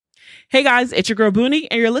Hey guys, it's your girl Booney,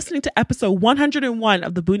 and you're listening to episode 101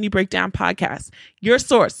 of the Booney Breakdown podcast, your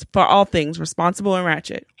source for all things responsible and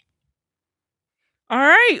ratchet. All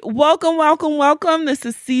right, welcome. This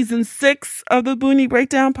is season 6 of the Booney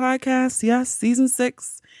Breakdown podcast. Yes, season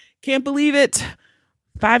 6. Can't believe it.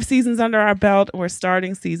 5 seasons under our belt. We're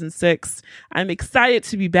starting season 6. I'm excited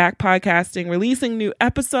to be back podcasting, releasing new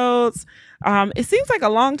episodes. It seems like a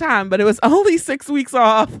long time, but it was only 6 weeks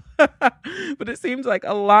off. But it seems like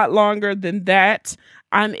a lot longer than that.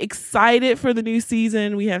 I'm excited for the new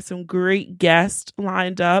season. We have some great guests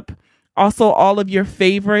lined up. Also, all of your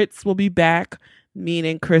favorites will be back,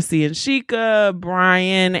 meaning Chrissy and Sheikah,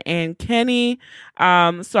 Brian and Kenny.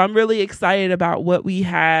 So I'm really excited about what we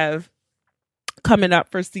have coming up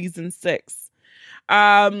for season 6.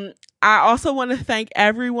 I also want to thank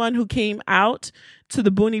everyone who came out to the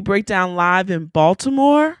Booney Breakdown Live in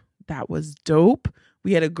Baltimore. That was dope.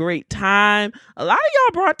 We had a great time. A lot of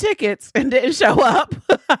y'all brought tickets and didn't show up.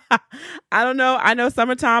 I don't know. I know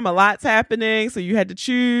summertime, a lot's happening, so you had to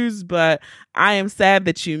choose, but I am sad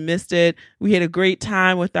that you missed it. We had a great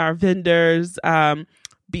time with our vendors.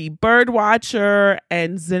 Be Birdwatcher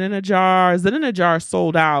and Zen in a Jar. Zen in a Jar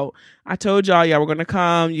sold out. I told y'all were going to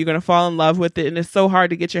come. You're going to fall in love with it. And it's so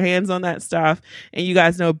hard to get your hands on that stuff. And you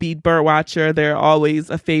guys know Be Birdwatcher. They're always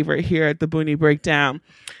a favorite here at the Booney Breakdown.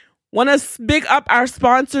 Want to big up our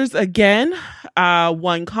sponsors again.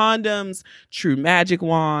 One Condoms, True Magic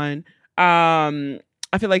Wand. I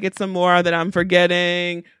feel like it's some more that I'm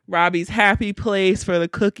forgetting. Robbie's Happy Place for the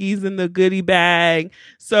cookies in the goodie bag.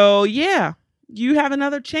 So yeah. You have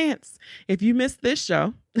another chance. If you missed this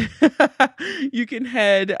show, you can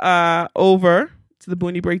head over to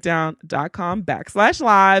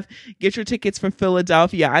thebooniebreakdown.com/live. Get your tickets for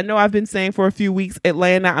Philadelphia. I know I've been saying for a few weeks,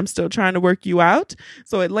 Atlanta, I'm still trying to work you out.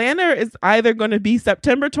 So Atlanta is either going to be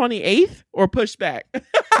September 28th or pushed back.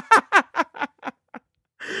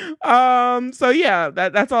 So yeah,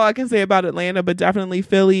 that's all I can say about Atlanta, but definitely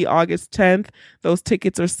Philly, August 10th. Those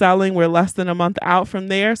tickets are selling. We're less than a month out from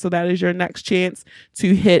there. So that is your next chance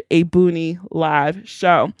to hit a Booney live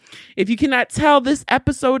show. If you cannot tell, this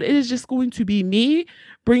episode, it is just going to be me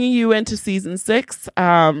bringing you into season 6.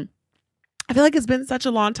 I feel like it's been such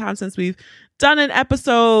a long time since we've done an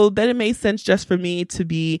episode that it made sense just for me to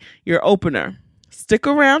be your opener. Stick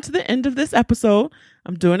around to the end of this episode.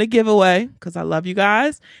 I'm doing a giveaway because I love you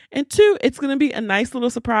guys. And 2, it's going to be a nice little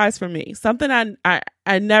surprise for me. Something I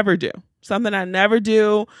never do. Something I never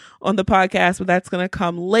do on the podcast, but that's going to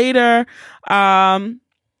come later. So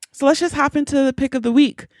let's just hop into the pick of the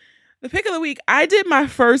week. The pick of the week, I did my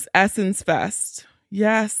first Essence Fest.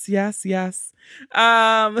 Yes. I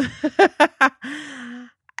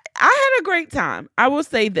had a great time. I will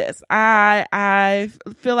say this. I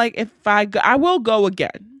feel like if I go, I will go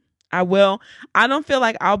again. I will. I don't feel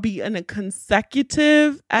like I'll be in a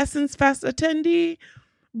consecutive Essence Fest attendee,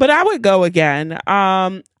 but I would go again.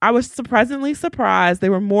 I was surprisingly surprised.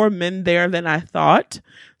 There were more men there than I thought.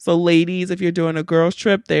 So ladies, if you're doing a girls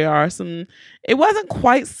trip, there are some, it wasn't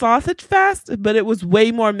quite Sausage Fest, but it was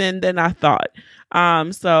way more men than I thought.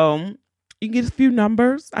 So you can get a few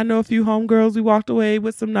numbers. I know a few homegirls, we walked away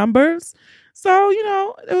with some numbers. So,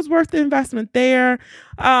 it was worth the investment there.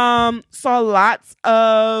 Saw lots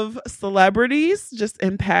of celebrities just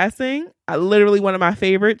in passing. Literally one of my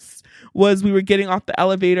favorites was we were getting off the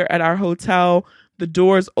elevator at our hotel. The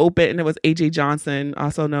doors open and it was AJ Johnson,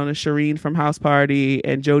 also known as Shireen from House Party,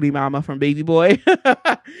 and Jody Mama from Baby Boy.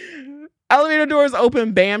 Elevator doors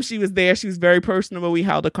open. Bam, she was there. She was very personable. We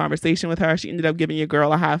held a conversation with her. She ended up giving your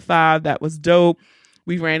girl a high five. That was dope.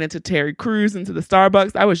 We ran into Terry Crews into the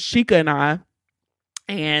Starbucks. That was Sheikah and I.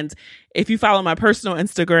 And if you follow my personal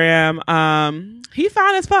Instagram, he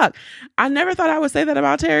fine as fuck. I never thought I would say that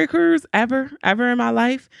about Terry Crews ever in my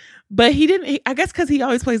life. But he didn't, I guess because he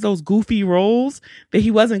always plays those goofy roles, that he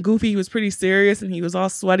wasn't goofy. He was pretty serious and he was all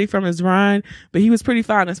sweaty from his run, but he was pretty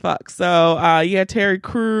fine as fuck. So, Terry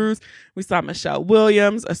Crews. We saw Michelle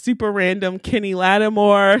Williams, a super random Kenny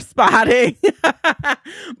Lattimore spotting.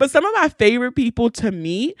 But some of my favorite people to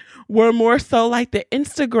meet were more so like the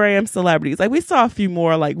Instagram celebrities. Like we saw a few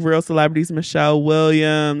more like real celebrities, Michelle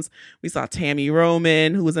Williams. We saw Tammy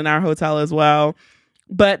Roman, who was in our hotel as well.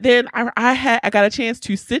 But then I got a chance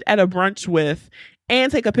to sit at a brunch with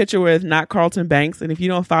and take a picture with not Carlton Banks. And if you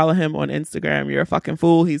don't follow him on Instagram, you're a fucking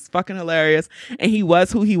fool. He's fucking hilarious. And he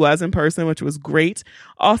was who he was in person, which was great.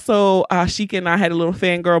 Also, Sheikah and I had a little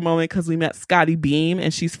fangirl moment because we met Scotty Beam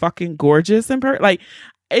and she's fucking gorgeous in person. Like,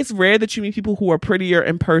 it's rare that you meet people who are prettier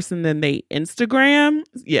in person than they Instagram.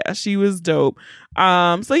 Yeah, she was dope.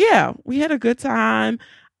 So yeah, we had a good time.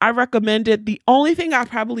 I recommend it. The only thing I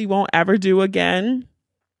probably won't ever do again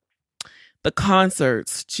The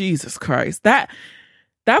concerts, Jesus Christ. That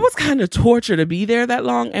was kind of torture to be there that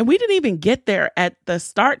long. And we didn't even get there at the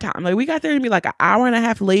start time. Like we got there to be like an hour and a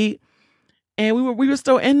half late. And we were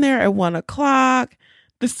still in there at 1:00.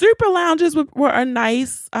 The super lounges were a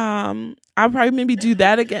nice. I'll probably maybe do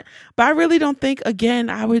that again. But I really don't think again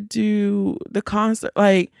I would do the concert.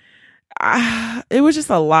 Like it was just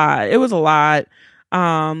a lot. It was a lot.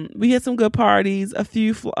 We had some good parties.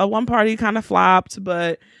 One party kind of flopped,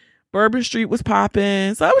 but Bourbon Street was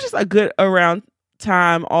popping. So it was just a good around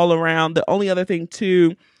time all around. The only other thing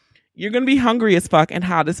too, you're going to be hungry as fuck and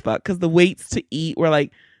hot as fuck because the waits to eat were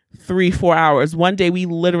like 3-4 hours. One day we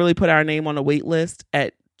literally put our name on a wait list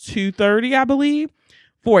at 2:30, I believe,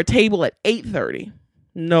 for a table at 8:30.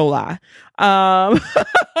 No lie.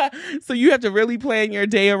 So you have to really plan your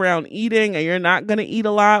day around eating, and you're not going to eat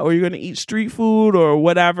a lot, or you're going to eat street food or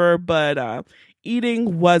whatever. But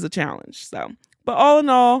eating was a challenge. So, but all in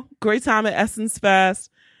all, great time at Essence Fest.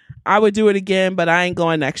 I would do it again, but I ain't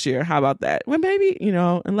going next year. How about that? Well, maybe,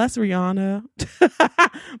 unless Rihanna. But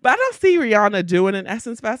I don't see Rihanna doing an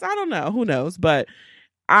Essence Fest. I don't know. Who knows? But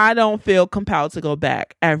I don't feel compelled to go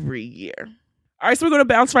back every year. All right, so we're going to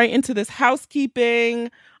bounce right into this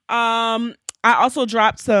housekeeping. I also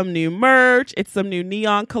dropped some new merch. It's some new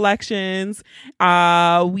neon collections.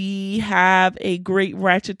 We have a great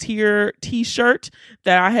Ratcheteer t-shirt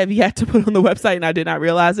that I have yet to put on the website, and I did not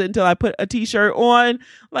realize it until I put a t-shirt on.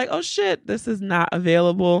 Like, oh shit, this is not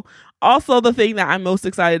available. Also, the thing that I'm most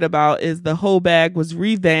excited about is the whole bag was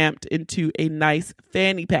revamped into a nice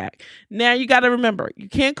fanny pack. Now, you got to remember, you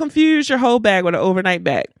can't confuse your whole bag with an overnight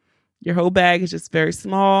bag. Your whole bag is just very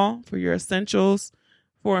small for your essentials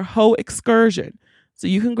for a whole excursion. So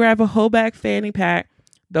you can grab a whole bag fanny pack.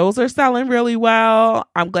 Those are selling really well.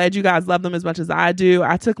 I'm glad you guys love them as much as I do.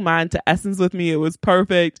 I took mine to Essence with me. It was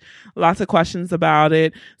perfect. Lots of questions about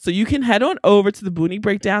it. So you can head on over to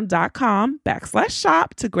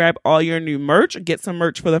thebooniebreakdown.com/shop to grab all your new merch, get some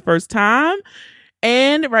merch for the first time.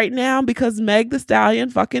 And right now, because Meg the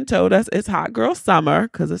Stallion fucking told us it's Hot Girl Summer,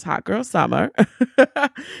 because it's Hot Girl Summer,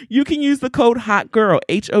 you can use the code HOTGIRL,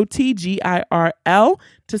 HOTGIRL,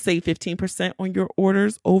 to save 15% on your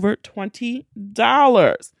orders over $20.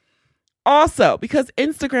 Also, because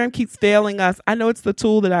Instagram keeps failing us, I know it's the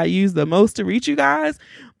tool that I use the most to reach you guys,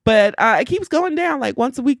 but it keeps going down like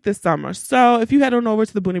once a week this summer. So if you head on over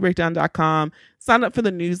to thebooniebreakdown.com, sign up for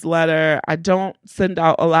the newsletter. I don't send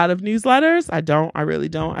out a lot of newsletters. I really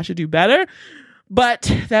don't. I should do better.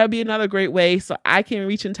 But that would be another great way so I can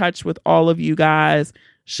reach in touch with all of you guys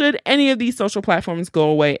should any of these social platforms go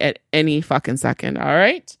away at any fucking second. All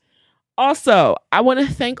right. Also, I want to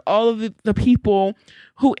thank all of the people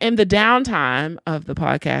who in the downtime of the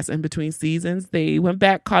podcast in between seasons, they went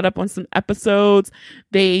back, caught up on some episodes.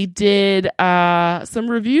 They did some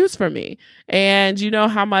reviews for me. And you know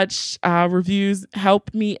how much reviews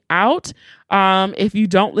help me out. If you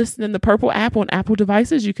don't listen in the Purple app on Apple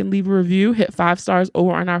devices, you can leave a review, hit 5 stars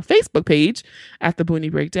over on our Facebook page at The Boonie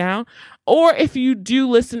Breakdown. Or if you do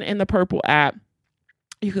listen in the Purple app,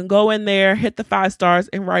 you can go in there, hit the 5 stars,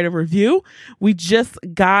 and write a review. We just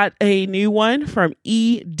got a new one from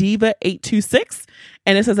eDiva826,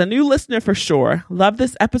 and it says, a new listener for sure. Love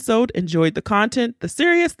this episode. Enjoyed the content, the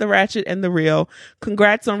serious, the ratchet, and the real.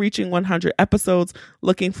 Congrats on reaching 100 episodes.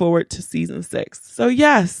 Looking forward to season 6. So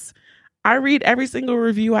yes, I read every single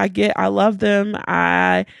review I get. I love them.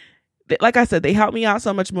 Like I said, they help me out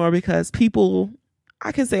so much more because people,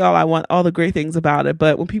 I can say all I want, all the great things about it,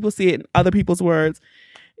 but when people see it in other people's words,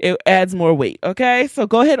 it adds more weight. Okay. So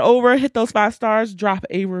go ahead over, hit those 5 stars, drop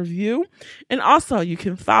a review. And also you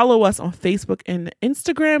can follow us on Facebook and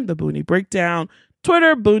Instagram, The Boonie Breakdown,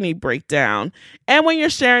 Twitter, Boonie Breakdown. And when you're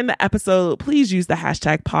sharing the episode, please use the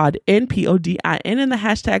hashtag PODIN, PODIN, and the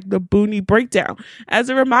hashtag The Boonie Breakdown. As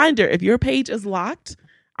a reminder, if your page is locked,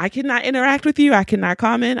 I cannot interact with you. I cannot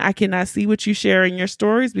comment. I cannot see what you share in your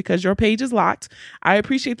stories because your page is locked. I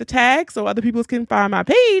appreciate the tag so other people can find my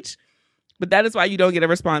page. But that is why you don't get a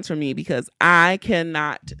response from me because I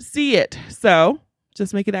cannot see it. So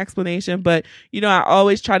just make an explanation. But, I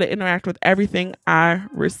always try to interact with everything I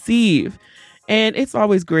receive. And it's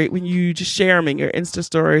always great when you just share them in your Insta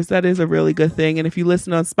stories. That is a really good thing. And if you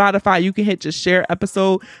listen on Spotify, you can hit just share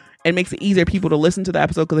episode. It makes it easier for people to listen to the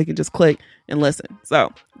episode because they can just click and listen.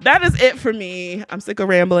 So that is it for me. I'm sick of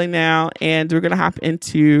rambling now. And we're going to hop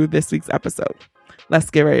into this week's episode. Let's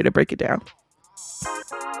get ready to break it down.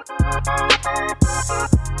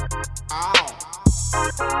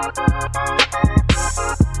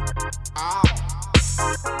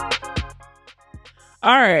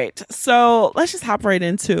 All right, so let's just hop right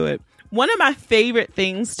into it. One of my favorite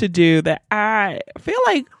things to do that I feel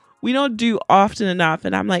like we don't do often enough.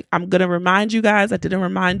 And I'm like, I'm going to remind you guys. I did a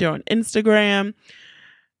reminder on Instagram.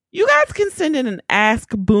 You guys can send in an Ask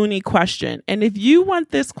Booney question. And if you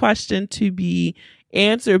want this question to be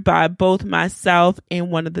answered by both myself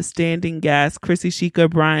and one of the standing guests, Chrissy, Sheikah,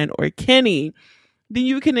 Brian, or Kenny, then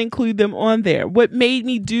you can include them on there. What made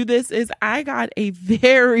me do this is I got a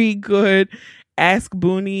very good Ask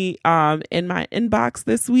Booney in my inbox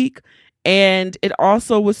this week. And it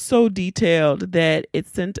also was so detailed that it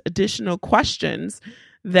sent additional questions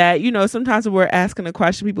that, sometimes when we're asking a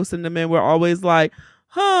question, people send them in. We're always like,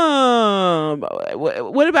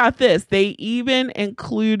 what about this? They even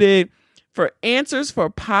included for answers for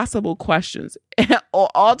possible questions,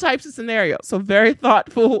 all types of scenarios. So very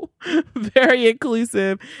thoughtful, very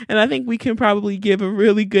inclusive. And I think we can probably give a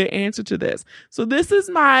really good answer to this. So this is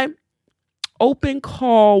my open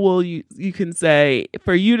call, you can say,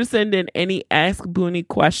 for you to send in any Ask Booney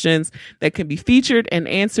questions that can be featured and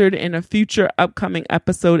answered in a future upcoming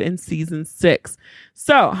episode in season 6.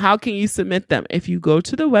 So how can you submit them? If you go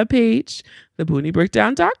to the webpage,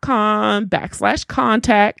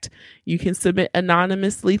 thebooniebreakdown.com/contact, you can submit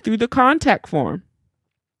anonymously through the contact form.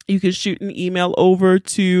 You can shoot an email over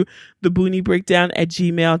to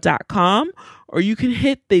thebooniebreakdown@gmail.com, or you can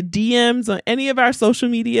hit the DMs on any of our social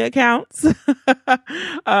media accounts,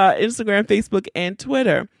 Instagram, Facebook, and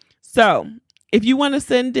Twitter. So if you want to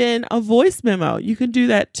send in a voice memo, you can do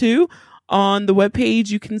that too. On the webpage,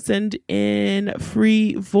 you can send in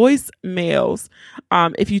free voicemails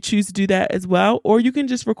if you choose to do that as well. Or you can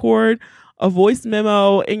just record a voice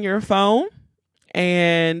memo in your phone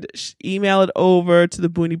and email it over to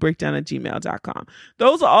thebooniebreakdown@gmail.com.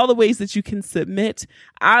 Those are all the ways that you can submit.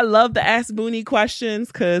 I love the Ask Booney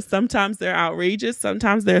questions because sometimes they're outrageous,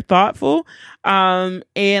 sometimes they're thoughtful. And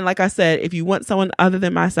like I said, if you want someone other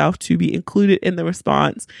than myself to be included in the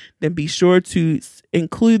response, then be sure to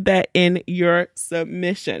include that in your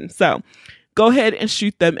submission. So go ahead and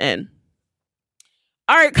shoot them in.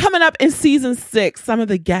 All right, coming up in season 6, some of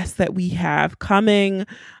the guests that we have coming.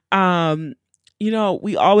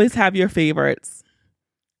 We always have your favorites.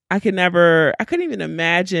 I couldn't even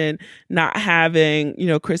imagine not having,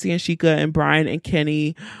 Chrissy and Sheikah and Brian and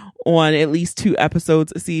Kenny on at least 2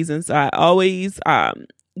 episodes a season. So I always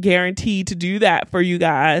guarantee to do that for you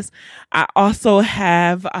guys. I also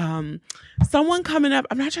have someone coming up.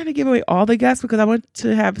 I'm not trying to give away all the guests because I want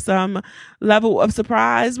to have some level of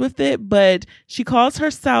surprise with it, but she calls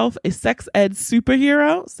herself a sex ed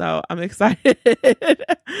superhero. So I'm excited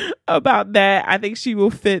about that. I think she will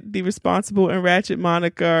fit the responsible and ratchet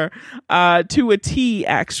moniker to a T,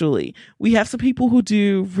 actually. We have some people who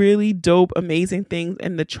do really dope, amazing things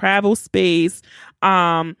in the travel space.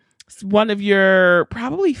 One of your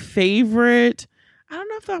probably favorite, I don't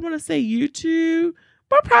know if I want to say YouTube,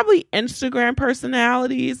 but probably Instagram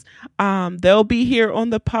personalities. They'll be here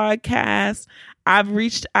on the podcast. I've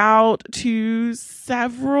reached out to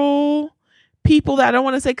several people that I don't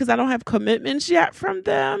want to say because I don't have commitments yet from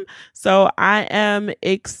them. So I am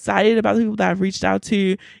excited about the people that I've reached out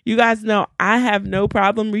to. You guys know I have no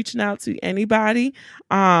problem reaching out to anybody.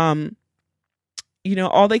 All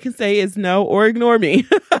they can say is no or ignore me.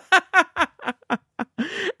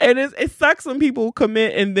 And it sucks when people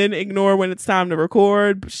commit and then ignore when it's time to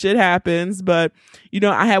record. Shit happens. But,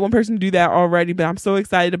 I had one person do that already, but I'm so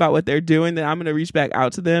excited about what they're doing that I'm going to reach back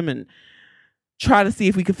out to them and try to see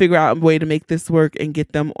if we can figure out a way to make this work and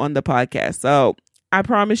get them on the podcast. So I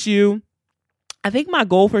promise you, I think my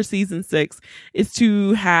goal for season 6 is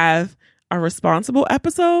to have a responsible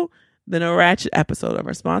episode, then a ratchet episode, a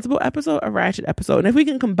responsible episode, a ratchet episode. And if we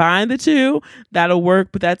can combine the two, that'll work.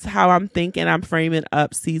 But that's how I'm thinking I'm framing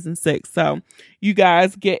up season 6. So you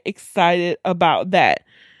guys get excited about that.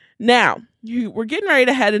 Now, we're getting ready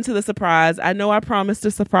to head into the surprise. I know I promised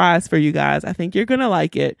a surprise for you guys. I think you're going to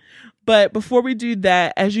like it. But before we do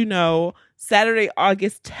that, as you know, Saturday,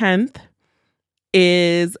 August 10th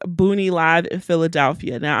is Booney Live in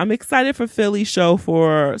Philadelphia. Now, I'm excited for Philly show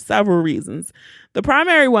for several reasons. The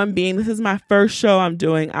primary one being this is my first show I'm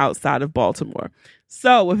doing outside of Baltimore.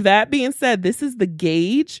 So with that being said, this is the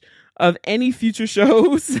gauge of any future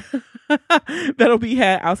shows that'll be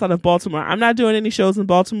had outside of Baltimore. I'm not doing any shows in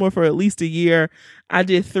Baltimore for at least a year. I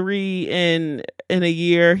did 3 in a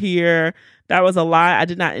year here. That was a lot. I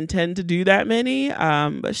did not intend to do that many,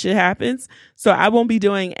 but shit happens. So I won't be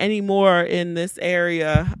doing any more in this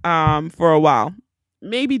area for a while.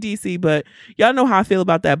 Maybe DC, but y'all know how I feel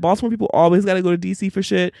about that. Baltimore people always got to go to DC for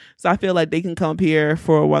shit. So I feel like they can come here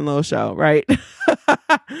for one little show, right?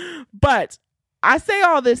 But I say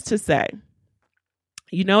all this to say,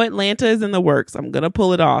 Atlanta is in the works. I'm going to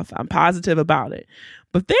pull it off. I'm positive about it.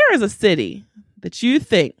 But there is a city that you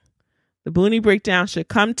think the Boonie Breakdown should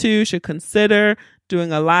consider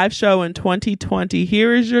doing a live show in 2020.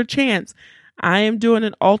 Here is your chance. I am doing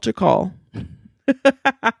an altar call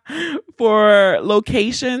for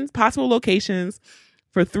possible locations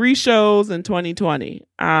for 3 shows in 2020.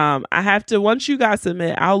 I have to, once you guys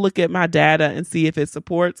submit, I'll look at my data and see if it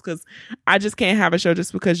supports, because I just can't have a show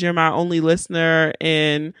just because you're my only listener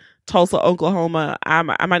in Tulsa, Oklahoma. I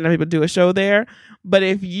might not be able to do a show there. But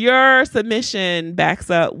if your submission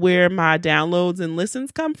backs up where my downloads and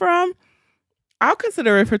listens come from, I'll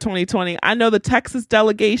consider it for 2020. I know the Texas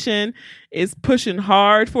delegation is pushing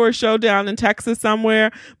hard for a show down in Texas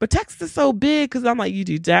somewhere, but Texas is so big because I'm like, you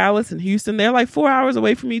do Dallas and Houston. They're like 4 hours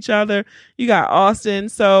away from each other. You got Austin.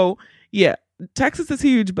 So yeah, Texas is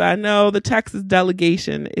huge, but I know the Texas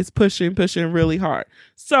delegation is pushing really hard.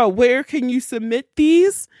 So where can you submit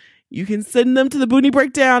these? You can send them to the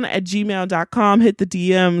booniebreakdown@gmail.com. Hit the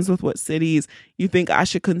DMs with what cities you think I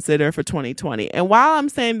should consider for 2020. And while I'm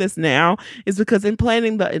saying this now is because in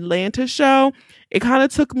planning the Atlanta show, it kind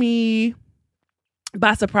of took me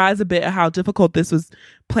by surprise a bit at how difficult this was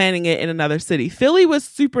planning it in another city. Philly was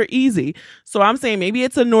super easy. So I'm saying maybe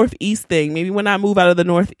it's a Northeast thing. Maybe when I move out of the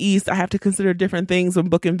Northeast, I have to consider different things when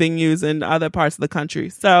booking venues in other parts of the country.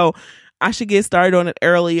 So I should get started on it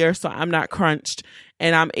earlier so I'm not crunched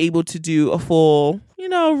and I'm able to do a full,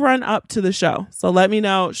 run up to the show. So let me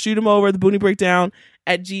know. Shoot them over, the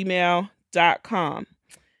booniebreakdown@gmail.com.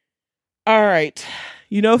 All right.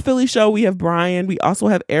 Philly show, we have Brian. We also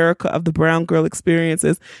have Erica of the Brown Girl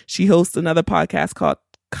Experiences. She hosts another podcast called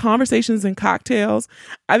Conversations and Cocktails.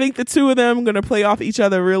 I think the two of them are going to play off each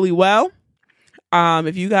other really well.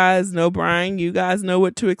 If you guys know Brian, you guys know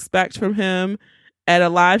what to expect from him at a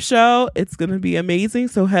live show. It's going to be amazing.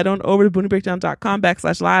 So head on over to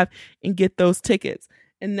booniebreakdown.com/live and get those tickets.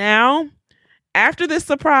 And now, after this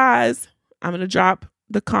surprise, I'm going to drop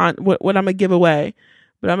what I'm going to give away.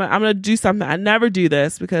 But I'm going to do something. I never do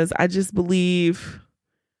this because I just believe,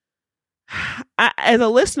 as a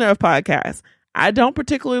listener of podcasts, I don't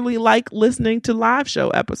particularly like listening to live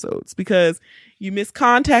show episodes because you miss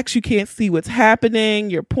context. You can't see what's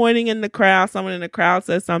happening. You're pointing in the crowd. Someone in the crowd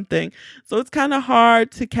says something. So it's kind of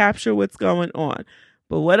hard to capture what's going on.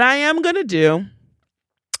 But what I am going to do,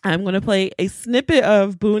 I'm going to play a snippet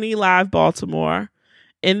of Boonie Live Baltimore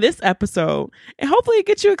in this episode. And hopefully it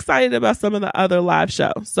gets you excited about some of the other live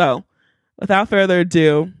shows. So without further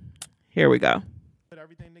ado, here we go. Put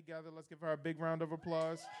everything together. Let's give her a big round of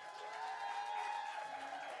applause.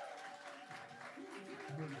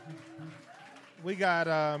 We got,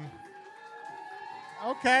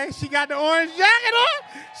 okay, she got the orange jacket on.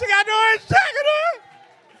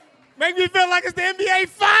 Make me feel like it's the NBA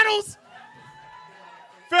Finals.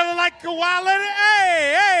 Feeling like Kawhi Leonard.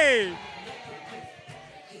 Hey.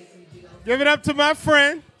 Give it up to my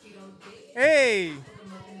friend. Hey.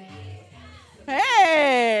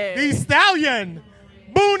 The Stallion.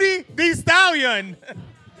 Boonie the Stallion.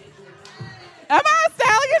 Am I a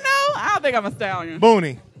stallion though? I don't think I'm a stallion.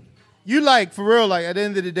 Boonie. You for real, at the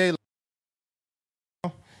end of the day,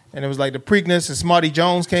 and it was like the Preakness and Smarty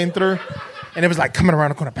Jones came through, and it was like coming around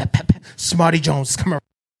the corner, Smarty Jones is coming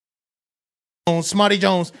around. Smarty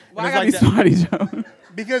Jones. Why gotta be Smarty Jones?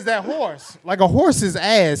 Because that horse, like a horse's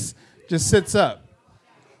ass just sits up,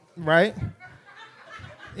 right?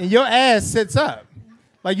 And your ass sits up.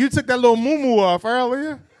 Like you took that little moo-moo off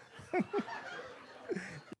earlier.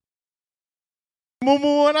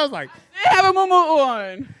 Moo-moo on, I was like. They have a moo-moo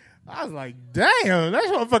on. I was like, damn, that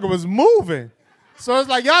motherfucker was moving. So it's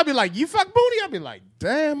like, y'all be like, you fuck Boonie? I'll be like,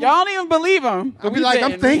 damn. Y'all don't even believe him. I'll be like,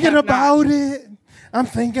 I'm thinking about it.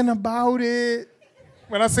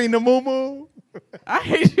 When I seen the moo-moo. I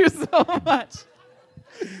hate you so much.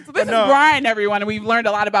 So this is Brian, everyone, and we've learned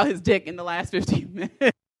a lot about his dick in the last 15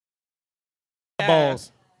 minutes.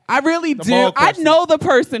 Balls. I really do. I know the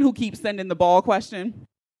person who keeps sending the ball question.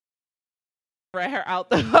 Read her out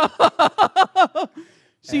the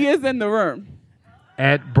She is in the room.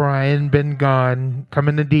 At Brian been gone. Come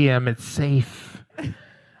in the DM. It's safe.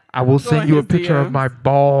 I will send you a picture of my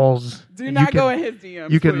balls. Do not go in his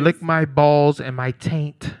DMs. You can lick my balls and my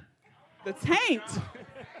taint. The taint?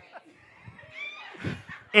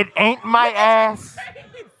 It ain't my ass.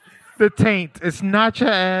 The taint. It's not your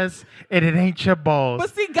ass, and it ain't your balls.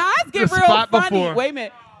 But see, guys get real funny. Wait a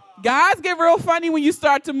minute. Guys get real funny when you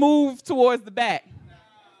start to move towards the back.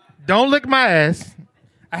 Don't lick my ass.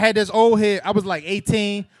 I had this old head. I was like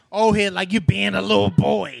 18. Old head, like you being a little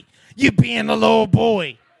boy.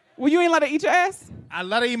 Well, you ain't let her eat your ass? I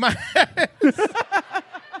let her eat my ass.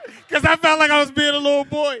 Because I felt like I was being a little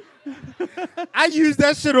boy. I used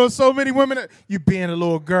that shit on so many women. You being a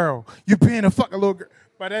little girl. You being a fucking little girl.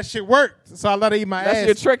 But that shit worked, so I let her eat my ass. That's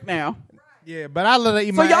your trick now. Yeah, but I let her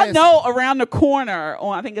eat my ass. So y'all know around the corner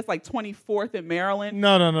on, I think it's like 24th in Maryland.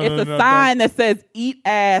 No. It's a sign that says "Eat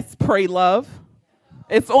ass, pray love."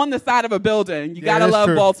 It's on the side of a building. You gotta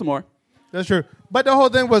love Baltimore. That's true. But the whole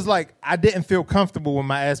thing was like I didn't feel comfortable with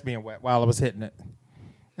my ass being wet while I was hitting it,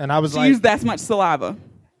 and I was like, used that much saliva.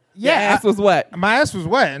 Yeah, your ass was wet. My ass was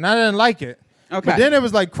wet, and I didn't like it. Okay. But then it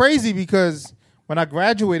was like crazy because when I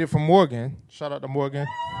graduated from Morgan, shout out to Morgan.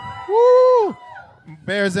 Woo!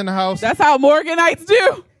 Bears in the house. That's how Morganites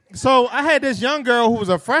do. So I had this young girl who was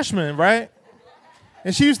a freshman, right?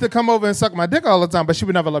 And she used to come over and suck my dick all the time, but she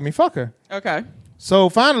would never let me fuck her. Okay. So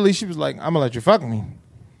finally she was like, I'm going to let you fuck me.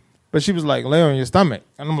 But she was like, lay on your stomach.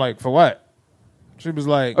 And I'm like, for what? She was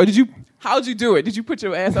like... Oh, how'd you do it? Did you put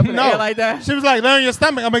your ass up in the air like that? She was like, lay on your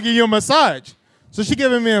stomach. I'm going to give you a massage. So she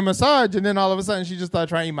giving me a massage, and then all of a sudden she just started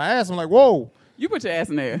trying to eat my ass. I'm like, whoa. You put your ass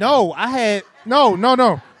in there. No, I had...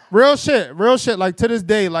 No. Real shit. Like, to this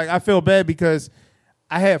day, like, I feel bad because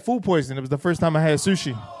I had food poisoning. It was the first time I had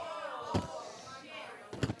sushi.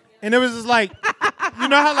 And it was just like, you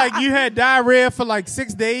know how, like, you had diarrhea for, like,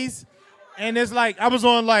 6 days? And it's like, I was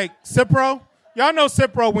on, like, Cipro. Y'all know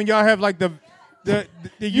Cipro when y'all have, like, the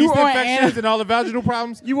yeast infections and all the vaginal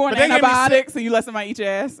problems. You were on antibiotics and you let somebody eat your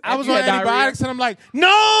ass? I was on antibiotics and I'm like,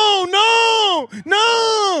 no.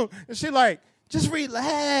 And she like, just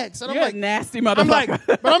relax. And You're I'm like, a nasty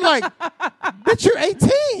motherfucker. I'm like, bitch, you're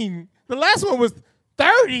 18. The last one was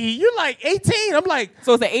 30. You're like 18. I'm like.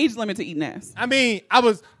 So it's an age limit to eating ass. I mean,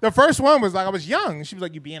 the first one was like, I was young. She was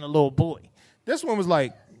like, you being a little boy. This one was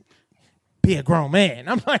like, be a grown man.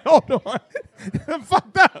 I'm like, hold on. I'm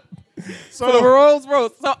fucked up. So the rules.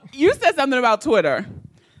 So you said something about Twitter.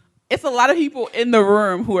 It's a lot of people in the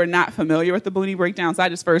room who are not familiar with the Boonie Breakdown. So I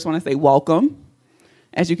just first want to say welcome.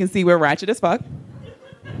 As you can see, we're ratchet as fuck.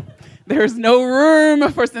 There's no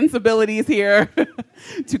room for sensibilities here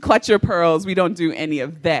to clutch your pearls. We don't do any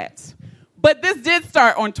of that. But this did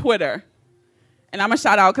start on Twitter. And I'm going to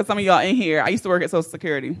shout out because some of y'all in here, I used to work at Social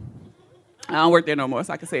Security. I don't work there no more,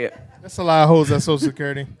 so I can say it. That's a lot of hoes at Social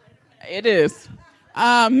Security. It is.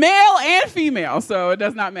 Male and female, so it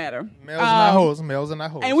does not matter. Males and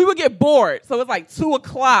not hoes. And we would get bored. So it's like 2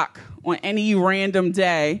 o'clock on any random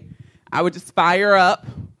day. I would just fire up.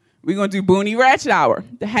 We're going to do Boonie Ratchet Hour.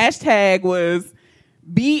 The hashtag was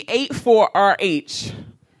B84RH.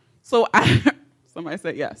 So somebody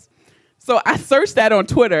said yes. So I searched that on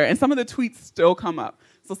Twitter, and some of the tweets still come up.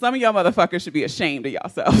 So some of y'all motherfuckers should be ashamed of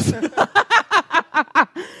yourselves.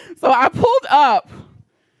 So I pulled up,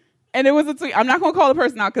 and it was a tweet. I'm not going to call the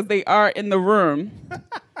person out because they are in the room.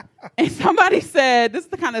 And somebody said, this is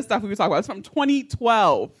the kind of stuff we were talking about. It's from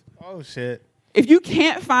 2012. Oh, shit. If you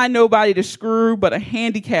can't find nobody to screw but a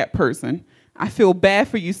handicapped person, I feel bad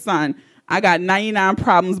for you, son. I got 99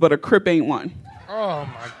 problems, but a crip ain't one. Oh,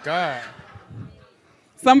 my God.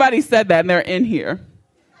 Somebody said that, and they're in here.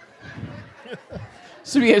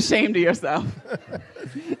 Should be ashamed of yourself.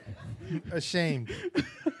 Ashamed.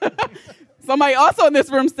 Somebody also in this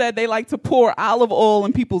room said they like to pour olive oil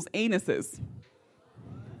in people's anuses.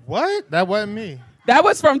 What? That wasn't me. That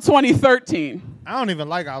was from 2013. I don't even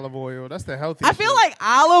like olive oil. That's the healthy I feel like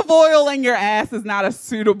olive oil in your ass is not a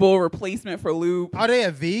suitable replacement for lube. Are they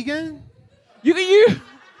a vegan? You can use...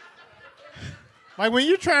 Like when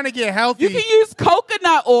you're trying to get healthy... You can use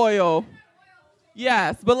coconut oil.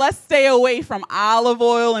 Yes, but let's stay away from olive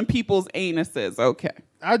oil in people's anuses. Okay.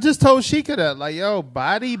 I just told Sheikah that. Like, yo,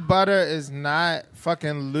 body butter is not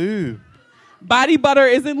fucking lube. Body butter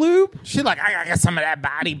isn't lube? She like, I gotta get some of that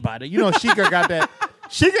body butter. You know, Sheikah got that.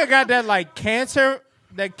 Sheikah got that like cancer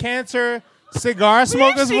cigar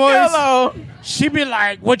smoker's voice. Alone. She be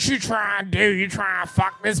like, what you trying to do? You trying to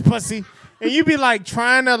fuck this pussy? And you be like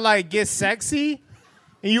trying to like get sexy.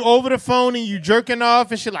 And you over the phone and you jerking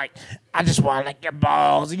off. And she like, I just want to lick your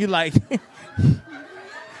balls. And you like,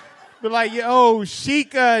 be like, yo,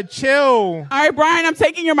 Sheikah, chill. All right, Brian, I'm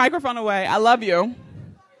taking your microphone away. I love you.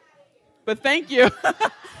 But thank you.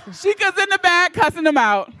 Sheikah's in the back cussing them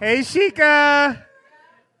out. Hey, Sheikah.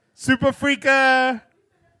 Super freaka.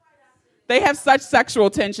 They have such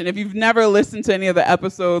sexual tension. If you've never listened to any of the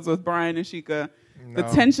episodes with Brian and Sheikah, the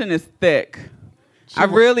tension is thick. I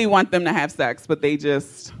really want them to have sex, but they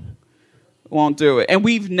just won't do it. And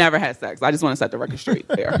we've never had sex. I just want to set the record straight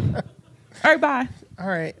there. All right, bye. All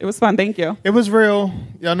right. It was fun. Thank you. It was real.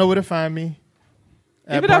 Y'all know where to find me.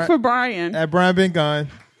 Give it up for Brian. At Brian Been Gone.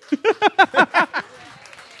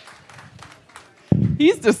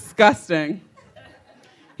 He's disgusting.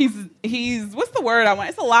 He's what's the word I want?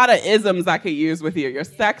 It's a lot of isms I could use with you. You're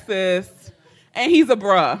sexist. And he's a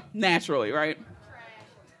bruh, naturally, right? Trash.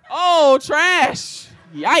 Oh, trash.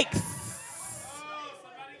 Yikes.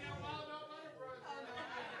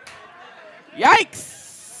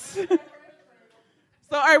 Yikes.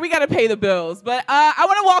 So, all right, we got to pay the bills. But I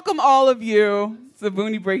want to welcome all of you to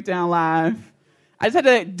Booney Breakdown Live. I just had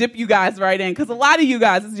to dip you guys right in because a lot of you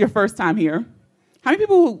guys, this is your first time here. How many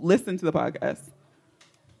people listen to the podcast?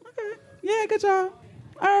 Okay. Yeah, good job.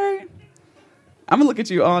 All right. I'm going to look at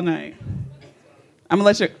you all night. I'm going to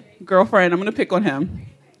let your girlfriend, I'm going to pick on him.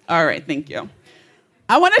 All right, thank you.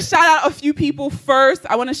 I want to shout out a few people first.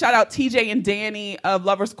 I want to shout out TJ and Danny of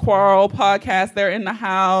Lovers Quarrel podcast. They're in the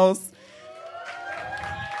house.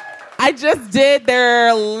 I just did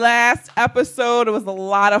their last episode. It was a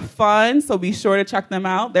lot of fun, so be sure to check them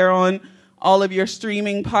out. They're on all of your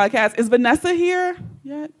streaming podcasts. Is Vanessa here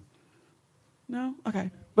yet? No? Okay.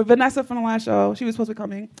 But Vanessa from the last show, she was supposed to be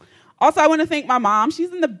coming. Also, I want to thank my mom.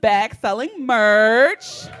 She's in the back selling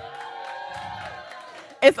merch.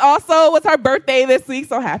 It's her birthday this week,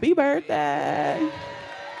 so happy birthday. All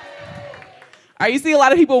right, you see a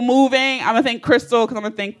lot of people moving. I'm going to thank Crystal because I'm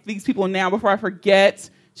going to thank these people now before I forget.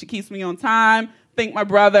 She keeps me on time. Thank my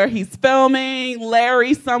brother. He's filming.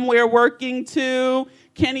 Larry somewhere working too.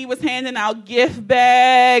 Kenny was handing out gift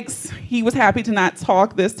bags. He was happy to not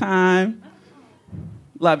talk this time.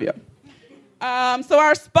 Love you. So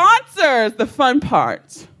our sponsors, the fun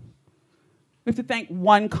part. We have to thank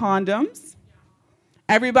One Condoms.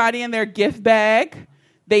 Everybody in their gift bag,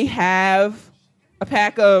 they have a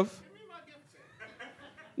pack of...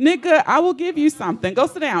 Nigga, I will give you something. Go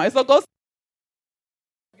sit down.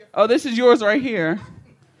 Oh, this is yours right here.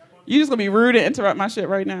 You just gonna be rude and interrupt my shit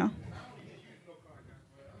right now.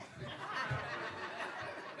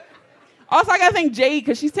 Also, I gotta thank Jade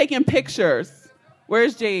because she's taking pictures.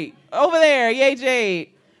 Where's Jade? Over there. Yay, Jade.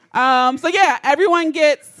 So yeah, everyone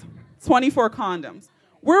gets 24 condoms.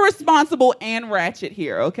 We're responsible and ratchet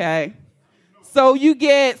here, okay? So you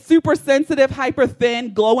get super sensitive, hyper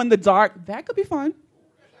thin, glow in the dark. That could be fun.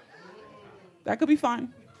 That could be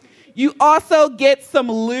fun. You also get some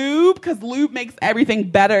lube, because lube makes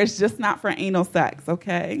everything better. It's just not for anal sex,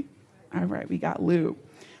 okay? All right, we got lube.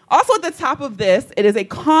 Also at the top of this, it is a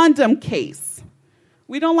condom case.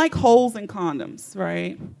 We don't like holes in condoms,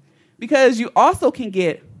 right? Because you also can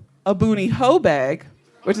get a Booney hoe bag,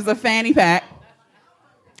 which is a fanny pack,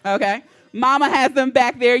 okay? Mama has them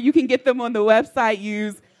back there. You can get them on the website.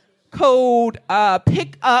 Use code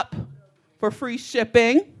PICKUP for free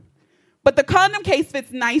shipping. But the condom case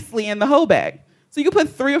fits nicely in the hoe bag. So you can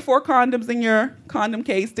put 3 or 4 condoms in your condom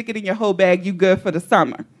case, stick it in your hoe bag, you good for the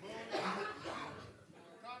summer.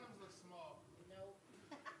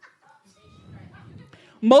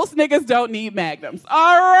 Most niggas don't need magnums.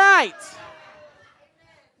 All right.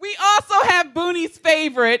 We also have Booney's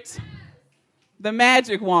favorite, the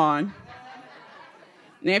magic wand.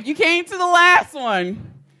 Now, if you came to the last one,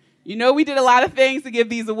 you know we did a lot of things to give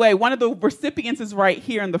these away. One of the recipients is right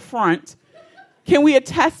here in the front. Can we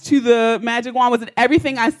attest to the magic wand? Was it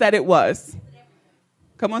everything I said it was?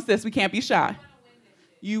 Come on, sis, we can't be shy.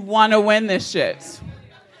 You want to win this shit.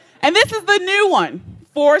 And this is the new one.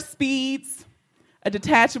 4 speeds, a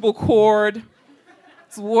detachable cord.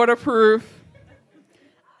 It's waterproof.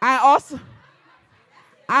 I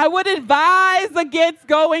would advise against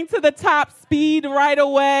going to the top speed right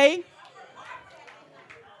away.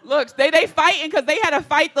 Look, they fighting because they had a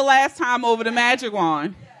fight the last time over the magic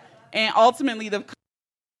wand. And ultimately,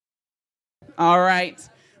 all right.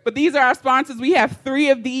 But these are our sponsors. We have 3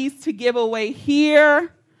 of these to give away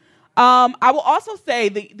here. I will also say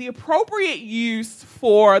the appropriate use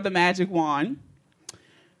for the magic wand.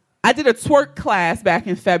 I did a twerk class back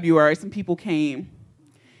in February. Some people came.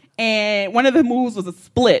 And one of the moves was a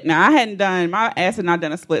split. Now, my ass had not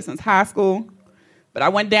done a split since high school. But I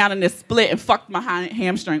went down in this split and fucked my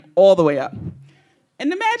hamstring all the way up. And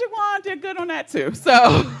the magic wand did good on that too.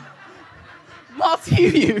 So,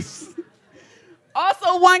 multi-use.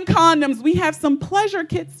 Also, One Condoms, we have some pleasure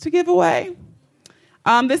kits to give away.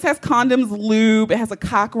 This has condoms, lube. It has a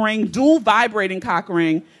cock ring, dual vibrating cock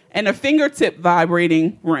ring, and a fingertip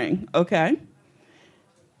vibrating ring, okay?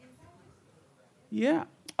 Yeah.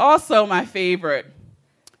 Also, my favorite,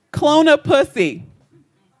 clone a pussy.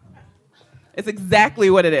 It's exactly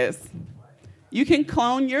what it is. You can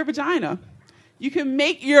clone your vagina. You can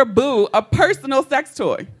make your boo a personal sex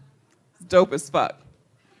toy. It's dope as fuck.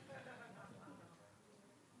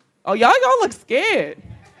 Oh, y'all look scared.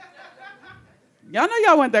 Y'all know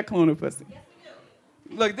y'all want that clone of pussy.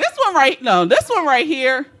 Look, this one right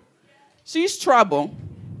here, she's trouble.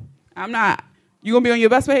 I'm not. You gonna be on your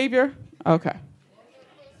best behavior? Okay.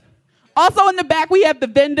 Also in the back, we have the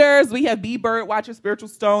vendors. We have B-Bird, Watch Your Spiritual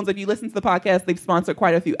Stones. If you listen to the podcast, they've sponsored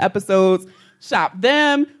quite a few episodes. Shop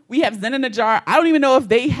them. We have Zen in a Jar. I don't even know if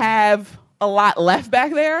they have a lot left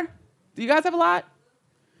back there. Do you guys have a lot?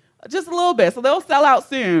 Just a little bit. So they'll sell out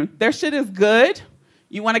soon. Their shit is good.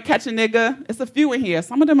 You want to catch a nigga? It's a few in here.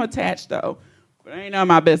 Some of them are attached, though. But it ain't none of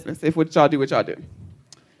my business if what y'all do, what y'all do.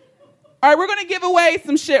 All right, we're going to give away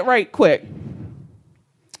some shit right quick.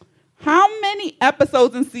 How many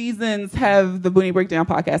episodes and seasons have the Boonie Breakdown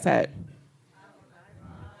podcast had?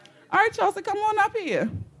 All right, Chelsea, come on up here.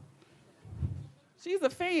 She's a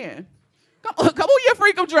fan. Come on your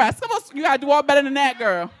freakum dress. Come on, you got to do all better than that,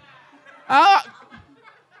 girl.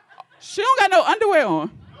 She don't got no underwear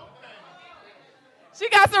on. She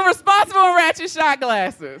got some responsible and ratchet shot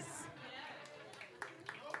glasses.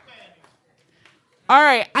 All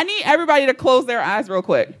right, I need everybody to close their eyes real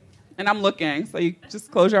quick. And I'm looking, so you just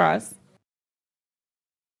close your eyes.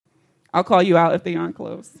 I'll call you out if they aren't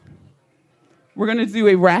closed. We're going to do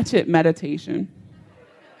a ratchet meditation.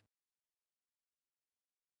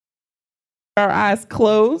 Our eyes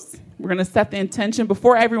closed. We're going to set the intention.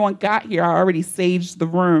 Before everyone got here, I already saged the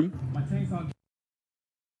room.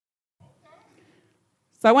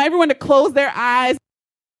 So I want everyone to close their eyes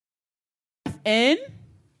in.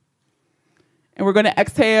 And we're going to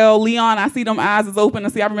exhale. Leon, I see them eyes is open. I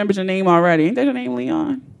see I remembered your name already. Ain't that your name,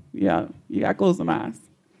 Leon? Yeah, you got to close them eyes.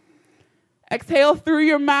 Exhale through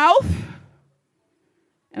your mouth.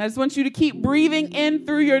 And I just want you to keep breathing in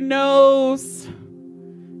through your nose.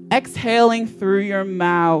 Exhaling through your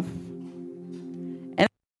mouth. And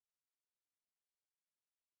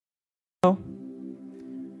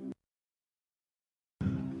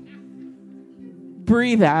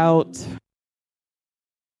breathe out.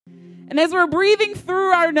 And as we're breathing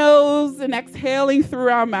through our nose and exhaling through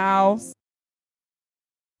our mouths,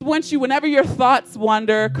 whenever your thoughts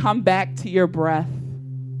wander, come back to your breath.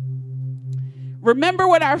 Remember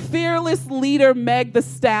what our fearless leader, Meg the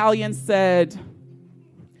Stallion, said.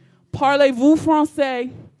 Parlez-vous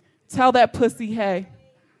français? Tell that pussy hey.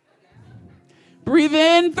 Breathe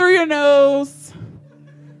in through your nose.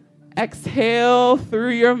 Exhale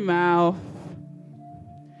through your mouth.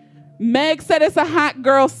 Meg said it's a hot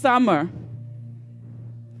girl summer.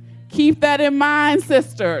 Keep that in mind,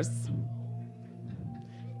 sisters.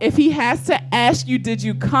 If he has to ask you, did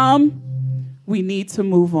you come? We need to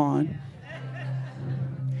move on.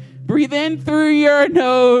 Breathe in through your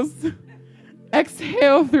nose.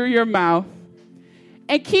 Exhale through your mouth.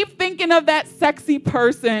 And keep thinking of that sexy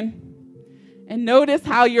person. And notice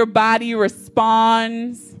how your body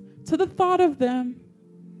responds to the thought of them.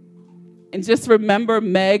 And just remember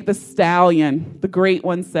Meg the Stallion, the great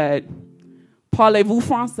one, said, Parlez-vous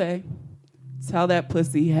français? Tell that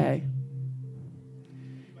pussy hey.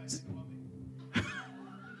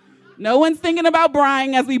 No one's thinking about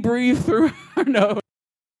Brian as we breathe through our nose.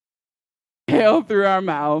 Exhale through our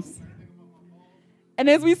mouths. And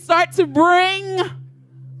as we start to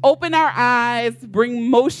open our eyes, bring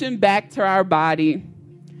motion back to our body,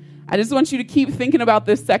 I just want you to keep thinking about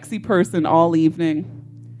this sexy person all evening.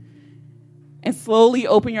 And slowly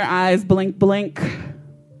open your eyes, blink, blink.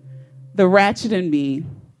 The ratchet in me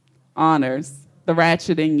honors the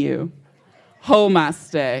ratchet in you.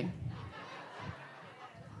 Namaste.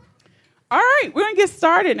 All right, we're going to get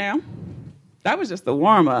started now. That was just the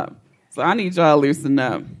warm-up. So I need y'all to loosen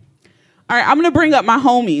up. All right, I'm going to bring up my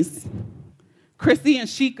homies, Chrissy and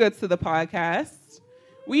Sheikah, to the podcast.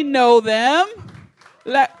 We know them.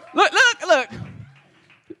 Look.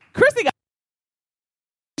 Chrissy got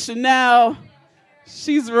Chanel.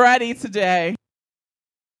 She's ready today.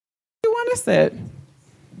 You want to sit?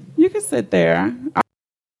 You can sit there.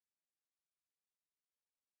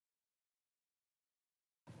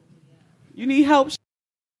 You need help?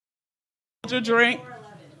 Hold your drink.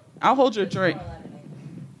 I'll hold your drink.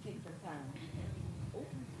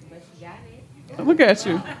 Look at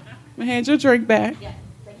you. Hand your drink back. Yeah,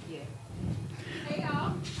 thank you. Hey,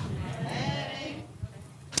 y'all. Hey.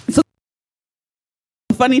 So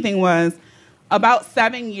the funny thing was, about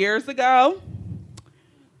 7 years ago,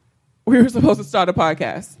 we were supposed to start a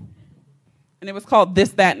podcast. And it was called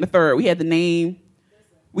This, That, and the Third. We had the name.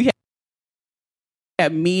 We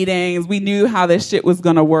had meetings. We knew how this shit was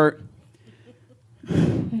going to work.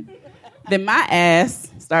 Then my ass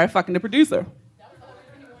started fucking the producer.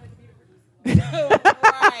 Right,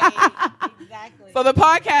 exactly. So the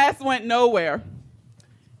podcast went nowhere.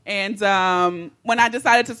 And when I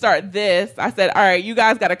decided to start this, I said, all right, you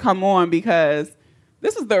guys got to come on because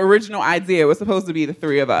this was the original idea. It was supposed to be the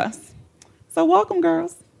three of us. So welcome,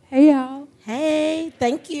 girls. Hey, y'all. Hey,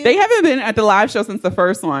 thank you. They haven't been at the live show since the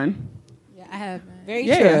first one. Yeah, I haven't. Very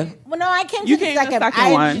Yeah. true. Well, no, I came You to the came to the second. second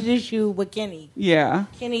I one. introduced you with Kenny. Yeah.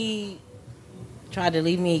 Kenny tried to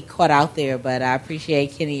leave me caught out there, but I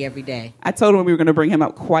appreciate Kenny every day. I told him we were going to bring him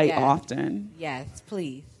up quite often. Yes,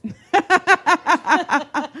 please. All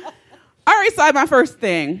right, so I have my first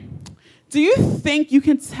thing. Do you think you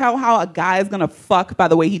can tell how a guy is going to fuck by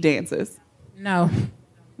the way he dances? No.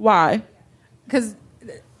 Why? Because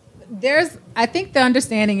I think the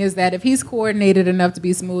understanding is that if he's coordinated enough to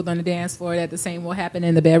be smooth on the dance floor, that the same will happen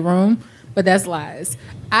in the bedroom. But that's lies.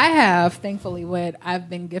 I have, thankfully, what I've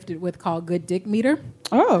been gifted with called good dick meter.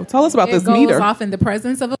 Oh, tell us about this meter. It meter. goes off in the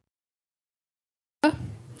presence of a...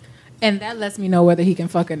 And that lets me know whether he can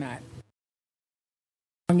fuck or not.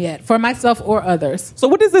 Yet, for myself or others. So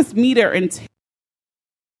what does this meter entail?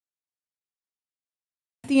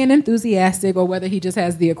 And enthusiastic, or whether he just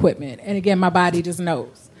has the equipment. And again, my body just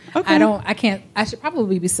knows. Okay. I should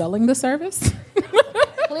probably be selling the service.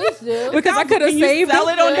 Please do. Because I could have saved sell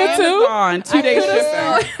it on Amazon. 2 days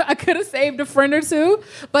shipping. I could have saved a friend or two.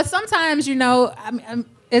 But sometimes,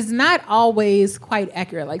 it's not always quite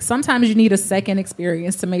accurate. Like sometimes you need a second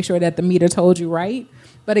experience to make sure that the meter told you right.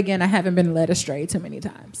 But again, I haven't been led astray too many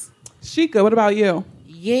times. Sheikah, what about you?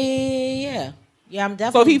 Yeah, I'm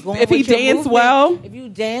definitely. So if he dance well, if you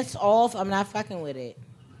dance off, I'm not fucking with it.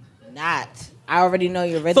 Not. I already know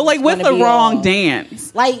your rhythm. So like, what's the wrong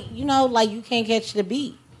dance? Like you can't catch the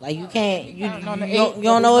beat. Like you can't. You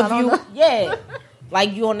don't know if you. Yeah.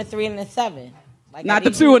 Like you on the 3 and the 7. Like not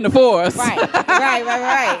the 2 and the 4s. Right. But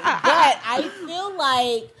I feel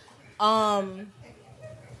like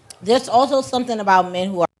there's also something about men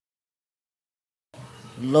who are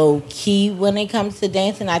low key when it comes to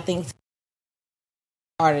dancing. I think it's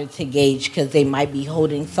harder to gauge because they might be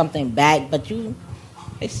holding something back, but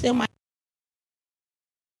they still might.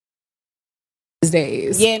 These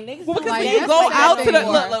days. Yeah, niggas. Well, because like, when you go like out to the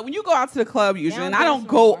look, when you go out to the club usually, and I don't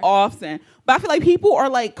dance go anymore. often, but I feel like people are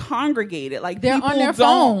like congregated. Like they're people on their don't-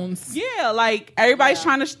 phones. Yeah, like everybody's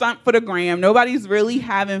trying to stunt for the gram. Nobody's really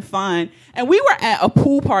having fun. And we were at a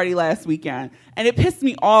pool party last weekend, and it pissed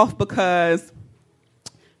me off because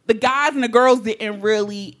the guys and the girls didn't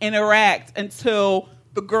really interact until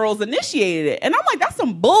the girls initiated it. And I'm like, that's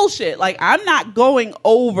some bullshit. Like, I'm not going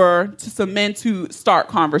over to some men to start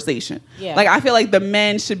conversation. Yeah. Like, I feel like the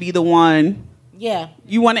men should be the one. Yeah.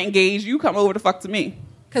 You want to engage, you come over to fuck to me.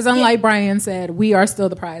 Because unlike Brian said, we are still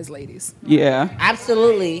the prize ladies. Yeah.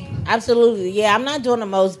 Absolutely. Yeah, I'm not doing the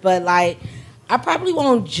most, but like, I probably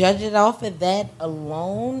won't judge it off of that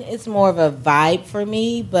alone. It's more of a vibe for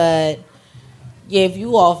me, but yeah, if you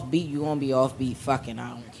offbeat, you gonna be offbeat fucking. I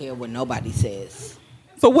don't care what nobody says.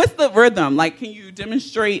 So what's the rhythm? Like, can you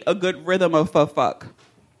demonstrate a good rhythm of a fuck?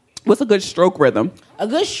 What's a good stroke rhythm? A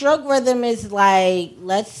good stroke rhythm is like,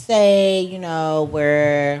 let's say,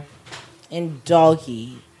 we're in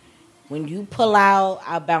doggy. When you pull out,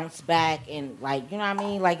 I bounce back and like, you know what I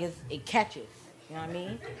mean? Like it catches. You know what I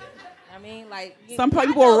mean? Like some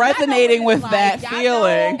people are resonating with that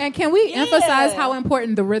feeling. And can we emphasize how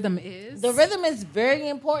important the rhythm is? The rhythm is very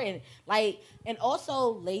important. Like, and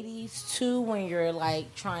also ladies too, when you're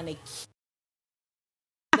like trying to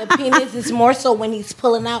the penis is more so when he's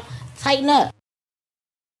pulling out, tighten up.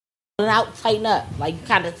 Pulling out, tighten up. Like you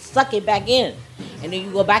kind of suck it back in. And then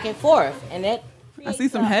you go back and forth. And that I see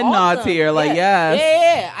some head nods here, like yes.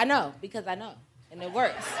 Yeah, I know, because I know. And it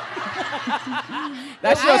works.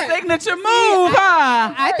 That's your signature move,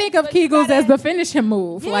 huh? I think of Kegels as the finishing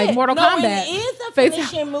move, like Mortal Kombat. It is a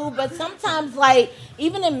finishing move, but sometimes, like,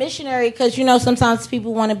 even in missionary, because, sometimes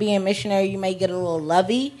people want to be in missionary, you may get a little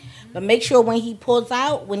lovey, but make sure when he pulls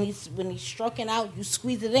out, when he's stroking out, you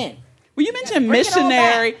squeeze it in. Well, you mentioned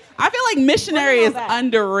missionary. I feel like missionary is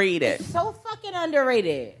underrated. It's so fucking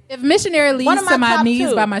underrated. If missionary leads to my knees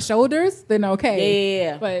two. by my shoulders, then okay.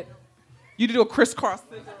 Yeah. But you do a crisscross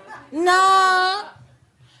scissors? No.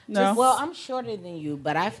 Well, I'm shorter than you,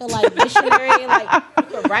 but I feel like missionary, like you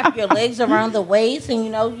can wrap your legs around the waist, and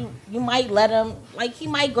you might let him, like he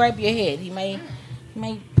might grab your head, he might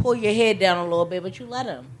pull your head down a little bit, but you let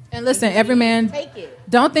him. And listen, every man, take it.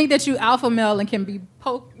 Don't think that you alpha male and can be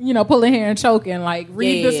pulling hair and choking. Like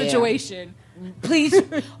read the situation. Please.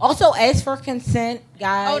 Also, ask for consent,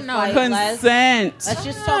 guys. Oh no, like, consent. Let's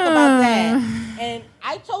just talk about that. And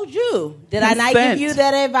I told you, did I not give you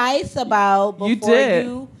that advice about before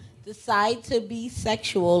you decide to be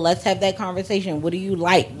sexual? Let's have that conversation. What do you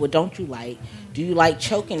like? What don't you like? Do you like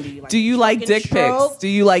choking? Do you like dick pics? Do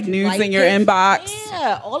you like news in your inbox?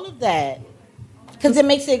 Yeah, all of that. Because it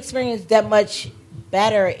makes the experience that much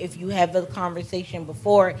better if you have the conversation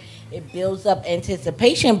before. It builds up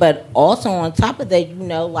anticipation, but also on top of that,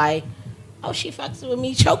 like, oh, she fucks with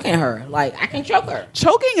me choking her. Like, I can choke her.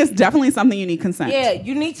 Choking is definitely something you need consent. Yeah,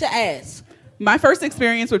 you need to ask. My first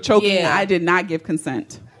experience with choking, I did not give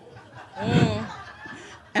consent.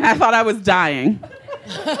 And I thought I was dying.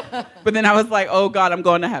 But then I was like, oh, God, I'm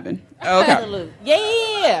going to heaven. Okay. Absolutely.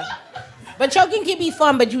 Yeah. But choking can be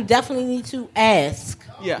fun, but you definitely need to ask.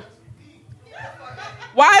 Yeah.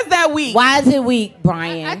 Why is that weak? Why is it weak,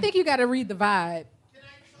 Brian? I think you got to read the vibe.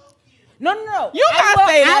 No. You gotta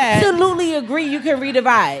say that. Absolutely agree. You can read the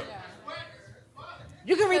vibe.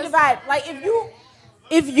 You can read the vibe. Like if you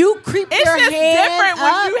creep it's your just hand different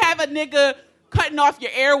up, when you have a nigga cutting off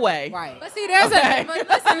your airway. right? But see, there's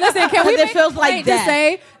listen. Can we It make feels a like point that. to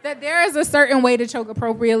say that there is a certain way to choke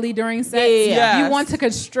appropriately during sex? Yeah. Yes. You want to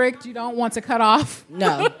constrict. You don't want to cut off.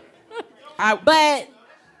 No. But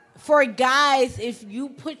for guys, if you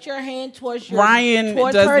put your hand towards Ryan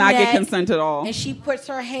towards does her not get neck, consent at all. and she puts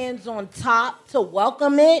her hands on top to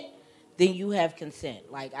welcome it, then you have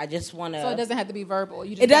consent. Like, I just want to. So it doesn't have to be verbal.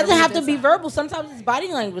 You just It doesn't gotta have read to be this verbal. Sometimes it's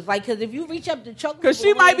body language. Like, because if you reach up to choke, Because she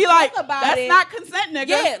people, might be when they like, talk about that's it, not consent, nigga.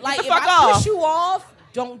 Yeah, Get like the if fuck I off. push you off,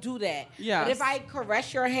 don't do that. Yes. But if I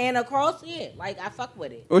caress your hand across, like I fuck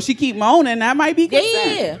with it. Or she keep moaning, that might be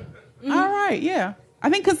consent. Yeah. Mm-hmm. All right, yeah.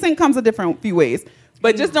 I think consent comes a different few ways.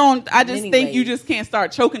 But just don't, I just Many think you ways. just can't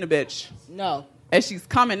start choking a bitch No. as she's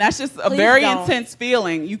coming. That's just a Please very don't. intense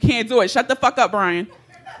feeling. You can't do it. Shut the fuck up, Brian.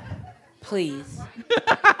 Please.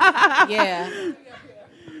 Yeah.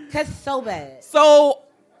 Cause it's so bad. So,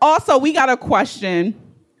 also, we got a question,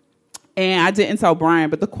 and I didn't tell Brian,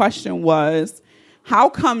 but the question was, how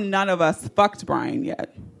come none of us fucked Brian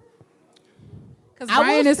yet? Because I will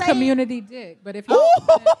Brian is say- community dick. But if you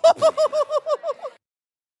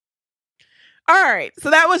All right.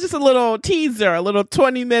 So that was just a little teaser, a little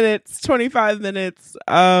 20 minutes, 25 minutes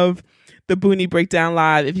of the Boonie Breakdown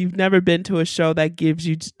Live. If you've never been to a show that gives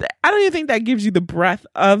you, I don't even think that gives you the breadth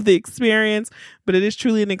of the experience, but it is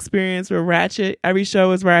truly an experience where Ratchet, every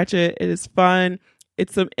show is Ratchet. It is fun.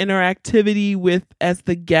 It's some interactivity with as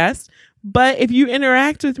the guest. But if you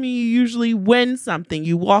interact with me, you usually win something.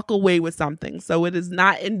 You walk away with something. So it is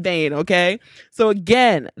not in vain, okay? So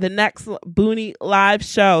again, the next Boonie live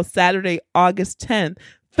show, Saturday, August 10th,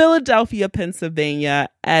 Philadelphia, Pennsylvania,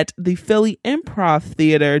 at the Philly Improv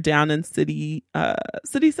Theater down in City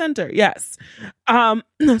Center. Yes.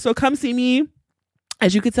 So come see me.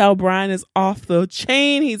 As you can tell, Brian is off the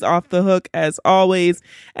chain. He's off the hook as always.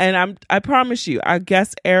 And I promise you, our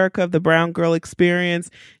guest Erica of the Brown Girl Experience,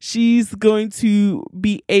 she's going to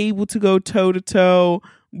be able to go toe to toe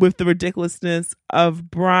with the ridiculousness of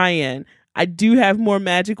Brian. I do have more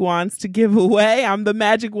magic wands to give away. I'm the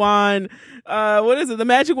magic wand. The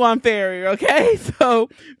magic wand fairy. Okay. So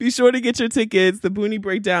be sure to get your tickets,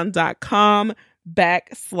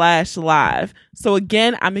 thebooniebreakdown.com/live. So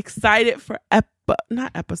again, I'm excited for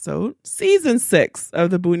season 6 of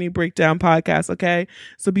the Boonie Breakdown podcast. Okay.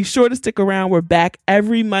 So be sure to stick around. We're back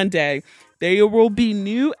every Monday. There will be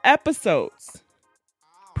new episodes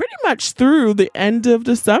pretty much through the end of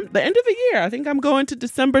the end of the year. I think I'm going to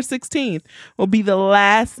December 16th will be the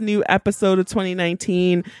last new episode of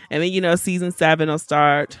 2019. And then, season 7 will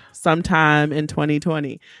start sometime in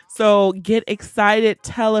 2020. So get excited.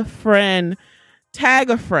 Tell a friend. Tag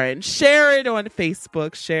a friend, share it on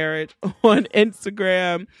Facebook, share it on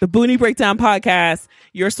Instagram. The Boonie Breakdown podcast,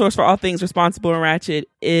 your source for all things responsible and ratchet,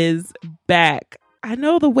 is back. I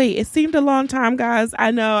know the wait. It seemed a long time, guys.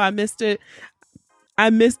 I know I missed it. I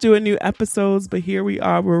missed doing new episodes, but here we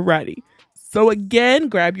are. We're ready. So again,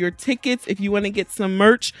 grab your tickets. If you want to get some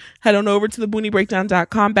merch, head on over to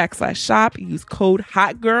thebooniebreakdown.com/shop. Use code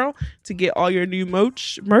HOTGIRL to get all your new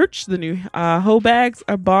merch. The new hoe bags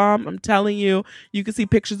are bomb. I'm telling you. You can see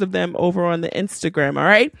pictures of them over on the Instagram. All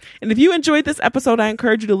right. And if you enjoyed this episode, I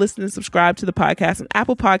encourage you to listen and subscribe to the podcast on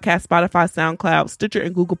Apple Podcasts, Spotify, SoundCloud, Stitcher,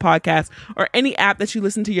 and Google Podcasts, or any app that you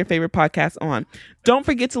listen to your favorite podcasts on. Don't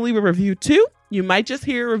forget to leave a review too. You might just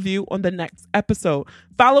hear a review on the next episode.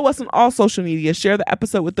 Follow us on all social media. Share the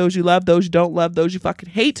episode with those you love, those you don't love, those you fucking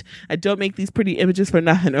hate. I don't make these pretty images for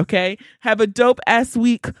nothing, okay? Have a dope-ass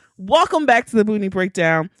week. Welcome back to the Boonie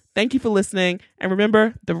Breakdown. Thank you for listening. And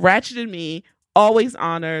remember, the ratchet in me always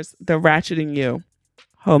honors the ratchet in you.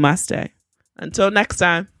 Namaste. Until next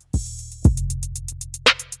time.